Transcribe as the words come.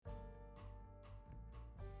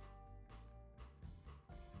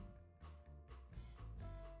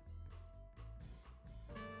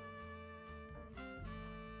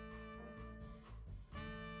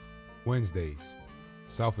Wednesdays,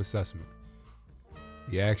 self-assessment.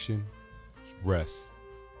 The action is rest.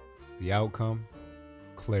 The outcome,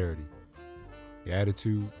 clarity. The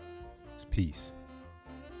attitude is peace.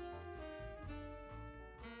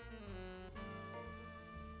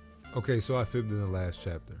 Okay, so I fibbed in the last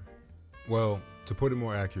chapter. Well, to put it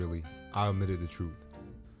more accurately, I omitted the truth.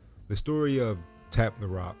 The story of Tap the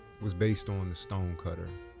Rock was based on the Stonecutter,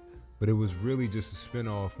 but it was really just a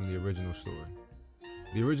spin-off from the original story.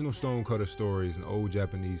 The original Stonecutter story is an old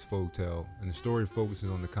Japanese folktale, and the story focuses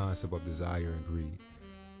on the concept of desire and greed.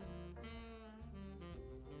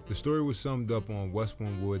 The story was summed up on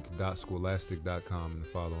westwindwoods.scholastic.com in the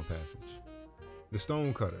following passage. The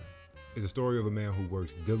Stonecutter is a story of a man who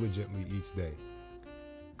works diligently each day,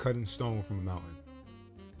 cutting stone from a mountain.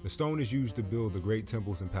 The stone is used to build the great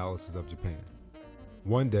temples and palaces of Japan.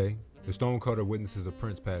 One day, the stonecutter witnesses a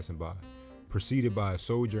prince passing by, preceded by a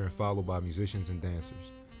soldier and followed by musicians and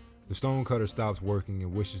dancers. The stonecutter stops working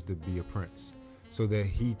and wishes to be a prince, so that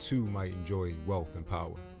he too might enjoy wealth and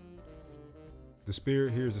power. The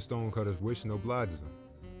spirit hears the stonecutter's wish and obliges him.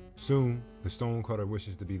 Soon, the stonecutter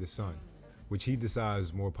wishes to be the sun, which he decides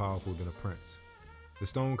is more powerful than a prince. The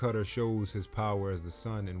stonecutter shows his power as the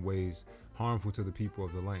sun in ways harmful to the people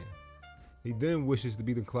of the land. He then wishes to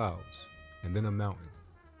be the clouds, and then a mountain.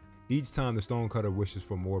 Each time the stonecutter wishes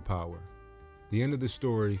for more power. The end of the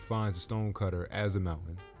story finds the stonecutter as a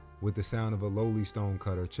mountain, with the sound of a lowly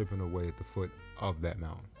stonecutter chipping away at the foot of that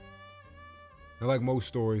mountain. Now, like most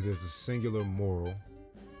stories, there's a singular moral,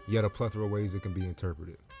 yet a plethora of ways it can be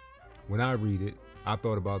interpreted. When I read it, I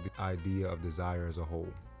thought about the idea of desire as a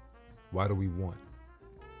whole. Why do we want?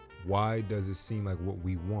 Why does it seem like what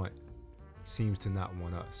we want seems to not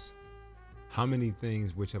want us? How many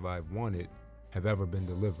things which have I wanted have ever been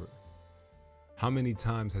delivered? How many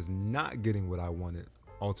times has not getting what I wanted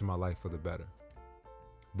altered my life for the better?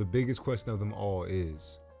 The biggest question of them all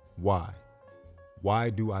is, why? Why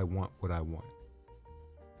do I want what I want?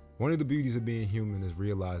 One of the beauties of being human is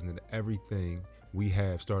realizing that everything we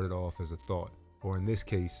have started off as a thought, or in this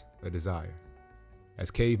case, a desire.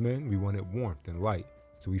 As cavemen, we wanted warmth and light,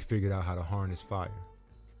 so we figured out how to harness fire.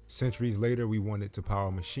 Centuries later, we wanted to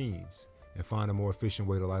power machines and find a more efficient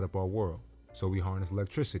way to light up our world, so we harnessed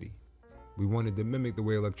electricity. We wanted to mimic the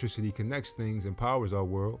way electricity connects things and powers our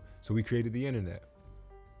world, so we created the internet.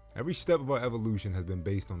 Every step of our evolution has been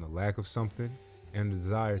based on the lack of something and the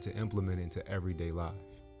desire to implement it into everyday life.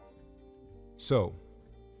 So,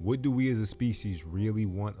 what do we as a species really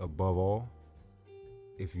want above all?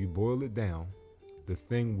 If you boil it down, the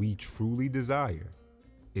thing we truly desire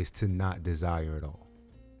is to not desire at all.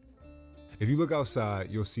 If you look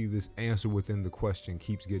outside, you'll see this answer within the question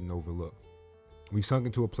keeps getting overlooked. We've sunk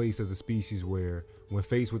into a place as a species where, when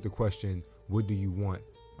faced with the question, what do you want?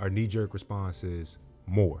 Our knee-jerk response is,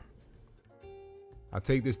 more. I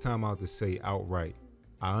take this time out to say outright,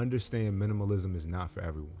 I understand minimalism is not for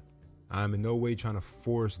everyone. I am in no way trying to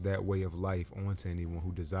force that way of life onto anyone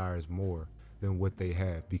who desires more than what they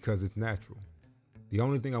have, because it's natural. The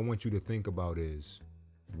only thing I want you to think about is,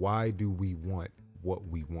 why do we want what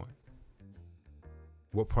we want?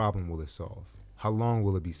 What problem will it solve? How long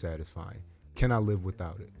will it be satisfying? Can I live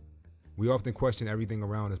without it? We often question everything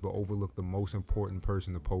around us, but overlook the most important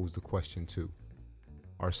person to pose the question to: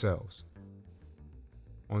 ourselves.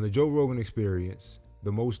 On the Joe Rogan Experience,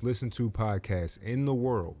 the most listened to podcast in the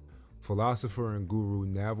world, philosopher and guru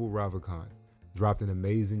Naval Ravikant dropped an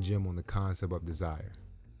amazing gem on the concept of desire.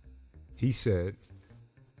 He said,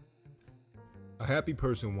 a happy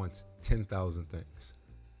person wants 10,000 things.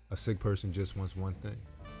 A sick person just wants one thing.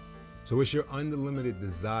 So it's your unlimited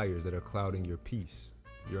desires that are clouding your peace,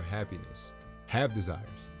 your happiness. Have desires.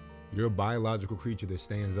 You're a biological creature that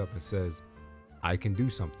stands up and says, I can do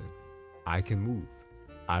something. I can move.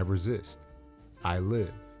 I resist. I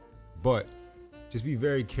live. But just be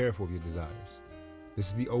very careful of your desires. This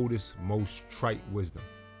is the oldest, most trite wisdom.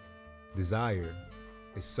 Desire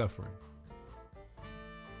is suffering.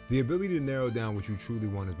 The ability to narrow down what you truly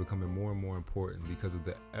want is becoming more and more important because of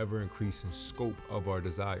the ever-increasing scope of our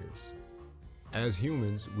desires. As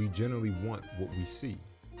humans, we generally want what we see.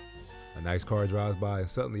 A nice car drives by and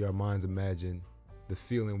suddenly our minds imagine the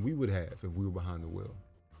feeling we would have if we were behind the wheel.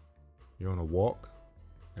 You're on a walk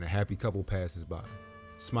and a happy couple passes by,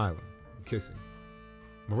 smiling and kissing.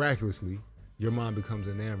 Miraculously, your mind becomes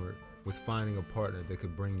enamored with finding a partner that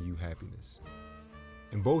could bring you happiness.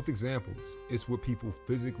 In both examples, it's what people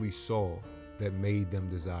physically saw that made them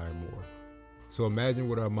desire more. So imagine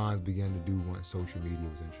what our minds began to do once social media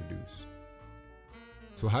was introduced.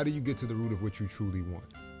 So how do you get to the root of what you truly want?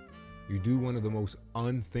 You do one of the most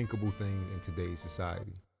unthinkable things in today's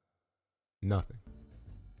society. Nothing.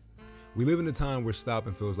 We live in a time where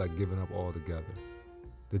stopping feels like giving up altogether.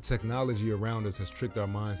 The technology around us has tricked our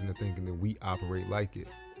minds into thinking that we operate like it.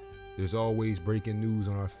 There's always breaking news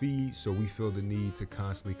on our feed, so we feel the need to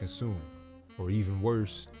constantly consume, or even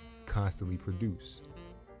worse, constantly produce.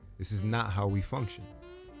 This is not how we function,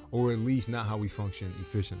 or at least not how we function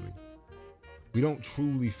efficiently. We don't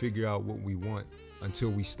truly figure out what we want until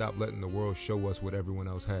we stop letting the world show us what everyone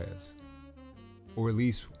else has, or at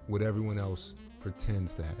least what everyone else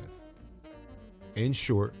pretends to have. In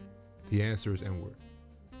short, the answer is inward.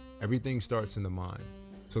 Everything starts in the mind.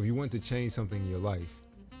 So if you want to change something in your life,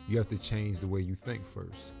 you have to change the way you think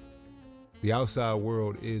first. The outside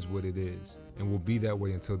world is what it is and will be that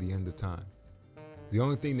way until the end of time. The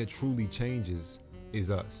only thing that truly changes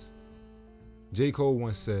is us. J. Cole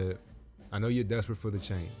once said, "I know you're desperate for the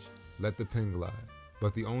change. Let the pen glide.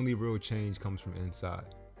 But the only real change comes from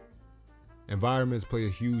inside." Environments play a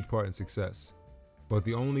huge part in success, but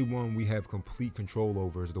the only one we have complete control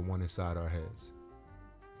over is the one inside our heads.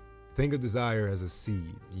 Think of desire as a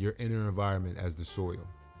seed, and your inner environment as the soil.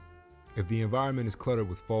 If the environment is cluttered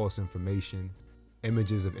with false information,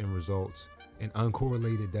 images of end results, and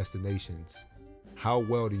uncorrelated destinations, how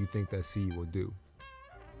well do you think that seed will do?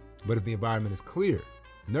 But if the environment is clear,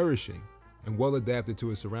 nourishing, and well adapted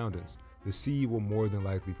to its surroundings, the seed will more than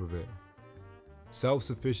likely prevail.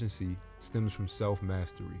 Self-sufficiency stems from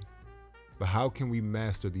self-mastery. But how can we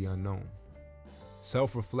master the unknown?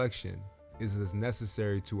 Self-reflection is as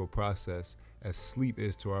necessary to a process as sleep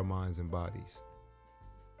is to our minds and bodies.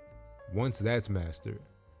 Once that's mastered,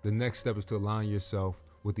 the next step is to align yourself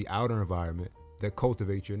with the outer environment that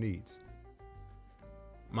cultivates your needs.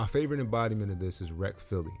 My favorite embodiment of this is Rec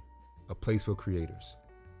Philly, a place for creators.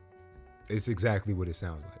 It's exactly what it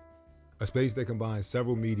sounds like. A space that combines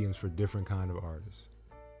several mediums for different kinds of artists.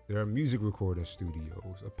 There are music recording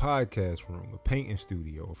studios, a podcast room, a painting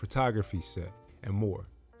studio, a photography set, and more.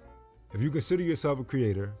 If you consider yourself a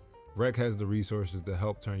creator, Rec has the resources to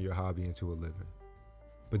help turn your hobby into a living.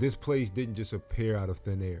 But this place didn't just appear out of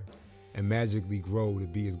thin air and magically grow to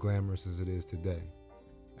be as glamorous as it is today.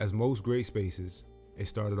 As most great spaces, it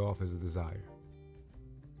started off as a desire.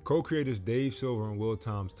 Co-creators Dave Silver and Will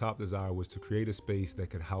Tom's top desire was to create a space that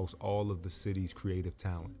could house all of the city's creative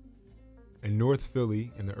talent. In North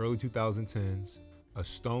Philly in the early 2010s, a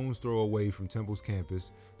stone's throw away from Temple's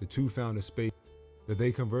campus, the two found a space that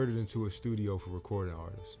they converted into a studio for recording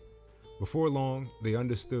artists. Before long, they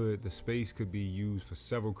understood the space could be used for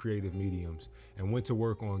several creative mediums and went to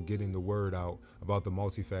work on getting the word out about the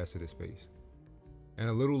multifaceted space. In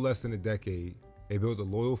a little less than a decade, they built a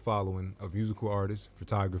loyal following of musical artists,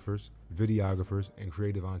 photographers, videographers, and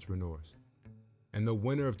creative entrepreneurs. In the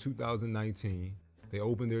winter of 2019, they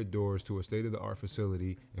opened their doors to a state-of-the-art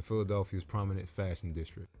facility in Philadelphia's prominent fashion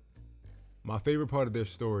district. My favorite part of their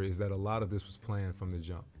story is that a lot of this was planned from the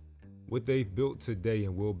jump. What they've built today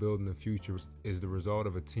and will build in the future is the result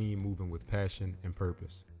of a team moving with passion and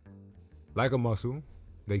purpose. Like a muscle,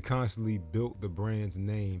 they constantly built the brand's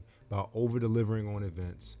name by over-delivering on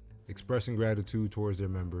events, expressing gratitude towards their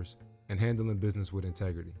members, and handling business with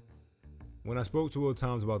integrity. When I spoke to Will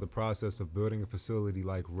Toms about the process of building a facility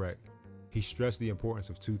like Rec, he stressed the importance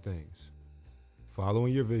of two things: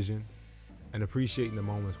 following your vision and appreciating the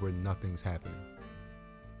moments where nothing's happening.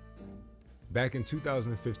 Back in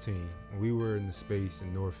 2015, when we were in the space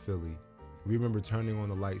in North Philly, we remember turning on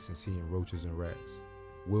the lights and seeing roaches and rats.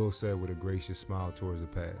 Will said with a gracious smile towards the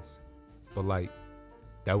past. But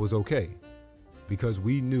that was okay, because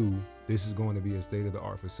we knew this is going to be a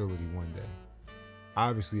state-of-the-art facility one day.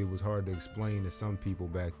 Obviously, it was hard to explain to some people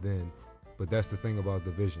back then, but that's the thing about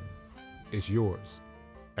the vision. It's yours.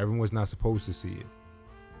 Everyone's not supposed to see it.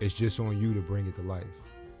 It's just on you to bring it to life.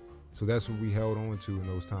 So that's what we held on to in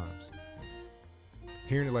those times.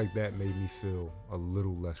 Hearing it like that made me feel a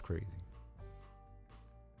little less crazy.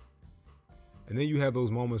 And then you have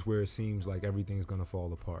those moments where it seems like everything's gonna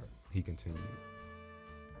fall apart, he continued.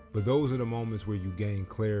 But those are the moments where you gain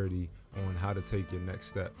clarity on how to take your next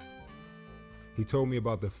step. He told me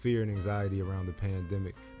about the fear and anxiety around the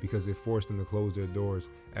pandemic because it forced them to close their doors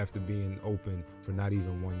after being open for not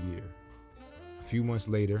even 1 year. A few months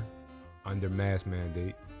later, under mask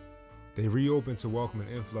mandate, they reopened to welcome an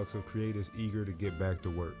influx of creators eager to get back to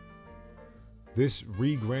work. This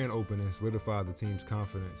grand opening solidified the team's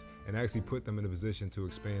confidence and actually put them in a position to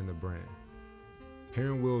expand the brand.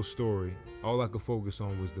 Hearing Will's story, all I could focus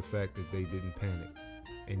on was the fact that they didn't panic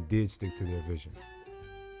and did stick to their vision.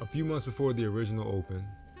 A few months before the original open,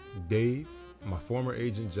 Dave, my former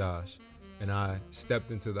agent Josh, and I stepped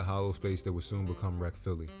into the hollow space that would soon become Rec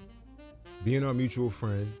Philly. Being our mutual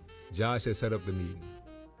friend, Josh had set up the meeting.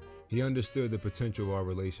 He understood the potential of our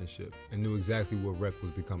relationship and knew exactly what Rec was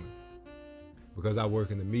becoming. Because I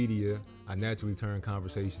work in the media, I naturally turned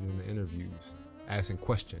conversations into interviews, asking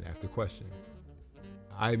question after question.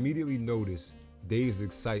 I immediately noticed Dave's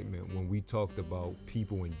excitement when we talked about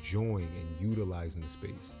people enjoying and utilizing the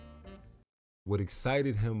space. What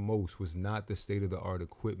excited him most was not the state-of-the-art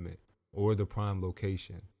equipment or the prime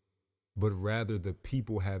location, but rather the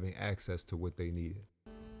people having access to what they needed.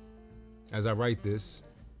 As I write this,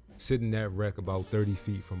 sitting at Rec about 30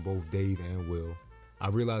 feet from both Dave and Will, I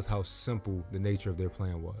realized how simple the nature of their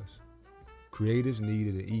plan was. Creatives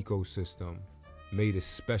needed an ecosystem made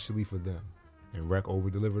especially for them, and Rec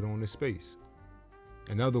over-delivered on this space.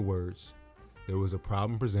 In other words, there was a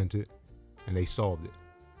problem presented, and they solved it.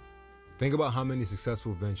 Think about how many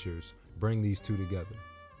successful ventures bring these two together.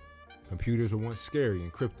 Computers were once scary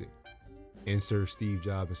and cryptic. Insert Steve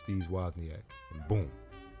Jobs and Steve Wozniak, and boom,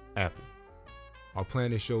 Apple. Our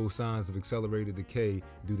planet shows signs of accelerated decay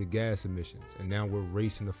due to gas emissions, and now we're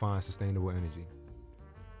racing to find sustainable energy.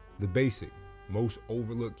 The basic, most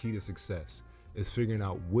overlooked key to success is figuring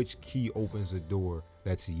out which key opens a door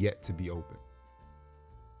that's yet to be opened.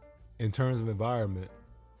 In terms of environment,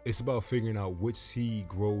 it's about figuring out which seed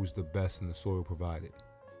grows the best in the soil provided.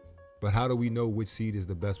 But how do we know which seed is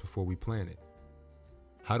the best before we plant it?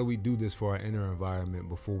 How do we do this for our inner environment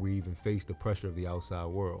before we even face the pressure of the outside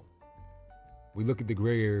world? We look at the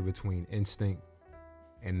gray area between instinct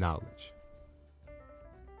and knowledge.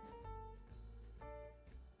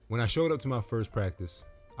 When I showed up to my first practice,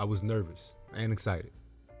 I was nervous and excited.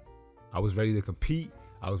 I was ready to compete,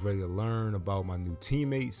 I was ready to learn about my new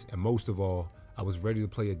teammates, and most of all, I was ready to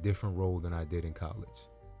play a different role than I did in college.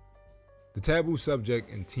 The taboo subject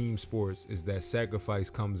in team sports is that sacrifice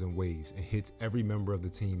comes in waves and hits every member of the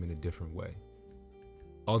team in a different way.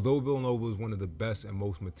 Although Villanova was one of the best and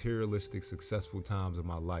most materialistic, successful times of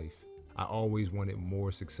my life, I always wanted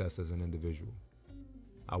more success as an individual.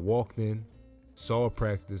 I walked in, saw a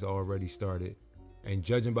practice already started, and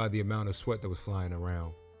judging by the amount of sweat that was flying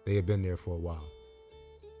around, they had been there for a while.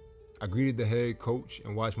 I greeted the head coach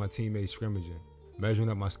and watched my teammates scrimmaging, measuring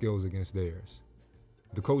up my skills against theirs.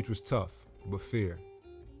 The coach was tough, but fair,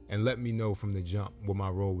 and let me know from the jump what my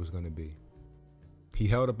role was going to be. He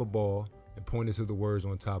held up a ball and pointed to the words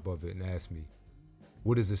on top of it and asked me,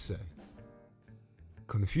 "What does it say?"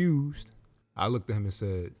 Confused, I looked at him and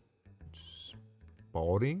said,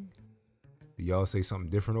 "Spalding? Do y'all say something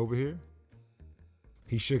different over here?"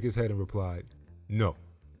 He shook his head and replied, "No,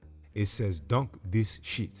 it says dunk this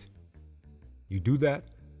shit. You do that,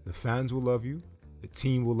 the fans will love you, the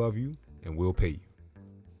team will love you, and we'll pay you."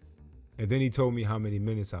 And then he told me how many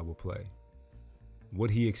minutes I would play,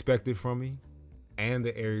 what he expected from me, and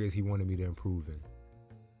the areas he wanted me to improve in.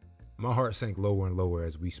 My heart sank lower and lower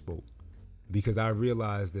as we spoke, because I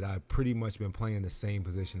realized that I'd pretty much been playing the same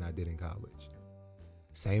position I did in college.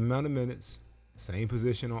 Same amount of minutes, same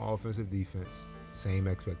position on offensive defense, same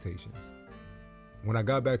expectations. When I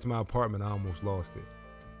got back to my apartment, I almost lost it.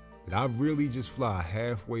 Did I really just fly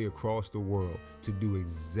halfway across the world to do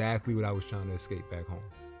exactly what I was trying to escape back home?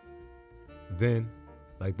 Then,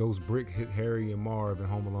 like those bricks hit Harry and Marv in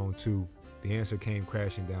Home Alone 2, the answer came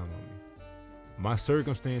crashing down on me. My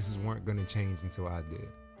circumstances weren't going to change until I did.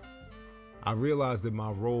 I realized that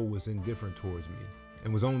my role was indifferent towards me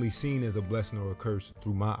and was only seen as a blessing or a curse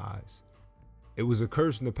through my eyes. It was a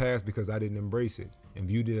curse in the past because I didn't embrace it and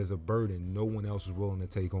viewed it as a burden no one else was willing to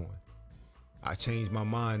take on. I changed my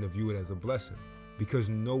mind to view it as a blessing because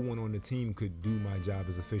no one on the team could do my job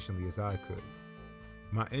as efficiently as I could.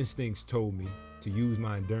 My instincts told me to use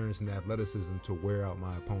my endurance and athleticism to wear out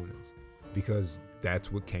my opponents because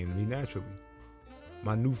that's what came to me naturally.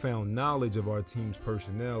 My newfound knowledge of our team's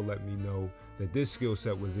personnel let me know that this skill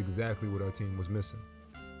set was exactly what our team was missing.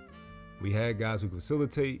 We had guys who could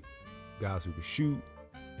facilitate, guys who could shoot,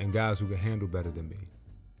 and guys who could handle better than me.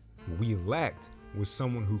 What we lacked was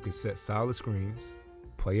someone who could set solid screens,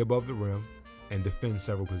 play above the rim, and defend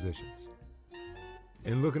several positions.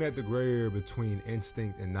 In looking at the gray area between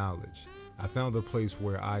instinct and knowledge, I found a place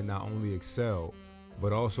where I not only excelled,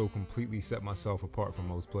 but also completely set myself apart from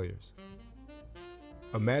most players.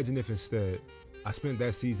 Imagine if instead, I spent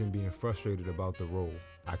that season being frustrated about the role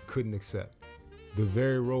I couldn't accept, the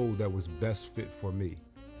very role that was best fit for me.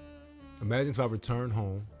 Imagine if I returned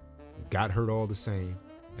home, got hurt all the same,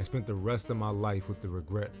 and spent the rest of my life with the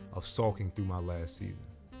regret of sulking through my last season.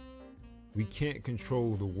 We can't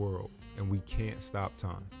control the world, and we can't stop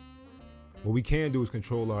time. What we can do is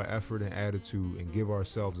control our effort and attitude and give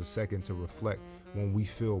ourselves a second to reflect when we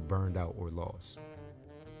feel burned out or lost.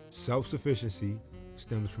 Self-sufficiency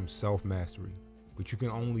stems from self-mastery, but you can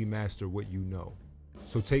only master what you know.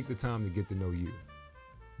 So take the time to get to know you.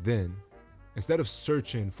 Then, instead of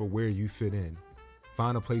searching for where you fit in,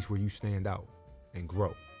 find a place where you stand out and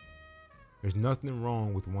grow. There's nothing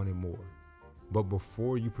wrong with wanting more, but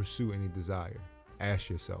before you pursue any desire, ask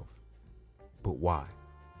yourself, but why?